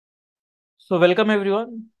So welcome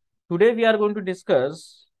everyone. Today we are going to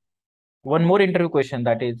discuss one more interview question,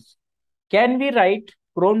 that is, can we write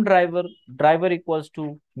Chrome driver equals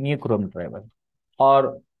to new Chrome driver,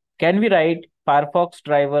 or can we write Firefox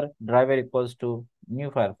driver equals to new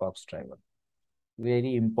Firefox driver?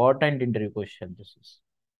 Very important interview question this is.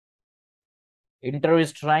 Interview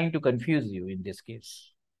is trying to confuse you in this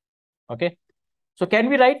case. Okay. So can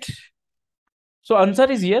we write? So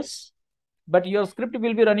answer is yes, but your script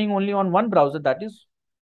will be running only on one browser, that is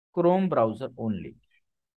Chrome browser only.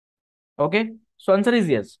 Okay. So answer is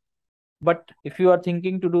yes. But if you are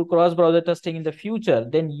thinking to do cross-browser testing in the future,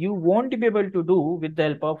 then you won't be able to do with the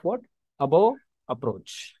help of what? Above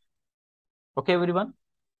approach. Okay, everyone?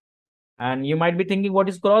 And you might be thinking, what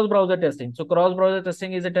is cross-browser testing? So cross-browser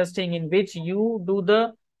testing is a testing in which you do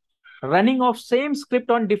the running of same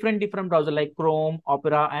script on different browser like Chrome,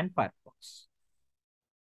 Opera, and Firefox.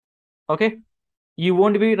 Okay? You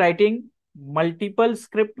won't be writing multiple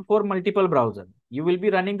script for multiple browser. You will be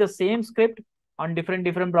running the same script on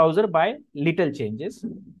different browser by little changes.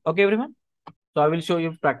 Okay, everyone? So I will show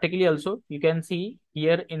you practically also. You can see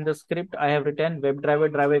here in the script, I have written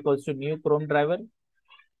driver equals to new Chrome driver.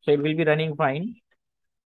 So it will be running fine.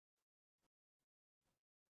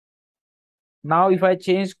 Now, if I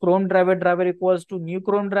change Chrome driver equals to new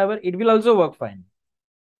Chrome driver, it will also work fine.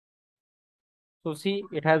 So see,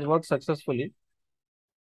 it has worked successfully.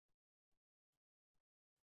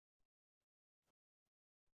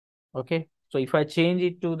 Okay. So if I change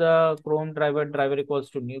it to the Chrome driver equals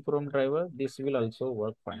to new Chrome driver, this will also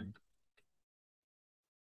work fine.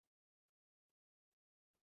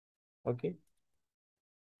 Okay.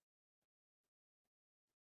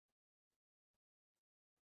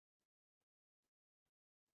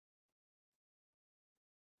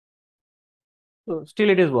 So still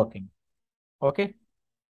it is working. Okay.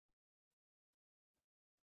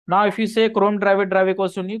 Now, if you say Chrome driver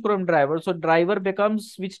equals to new Chrome driver, so driver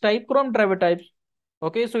becomes which type? Chrome driver types.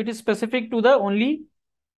 Okay, so it is specific to the only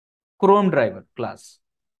Chrome driver class.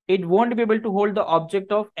 It won't be able to hold the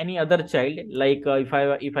object of any other child. Like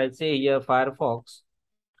if I say here Firefox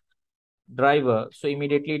driver, so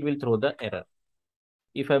immediately it will throw the error.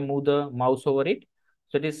 If I move the mouse over it,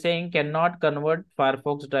 so it is saying cannot convert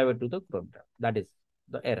Firefox driver to the Chrome driver. That is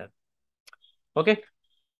the error. Okay.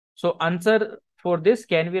 So answer for this,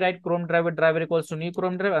 can we write Chrome driver equals to new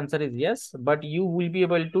Chrome driver? Answer is yes, but you will be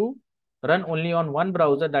able to run only on one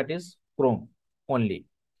browser, that is Chrome only.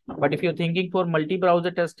 But if you're thinking for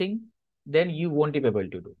multi-browser testing, then you won't be able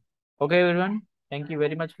to do. Okay, everyone. Thank you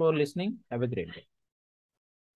very much for listening. Have a great day.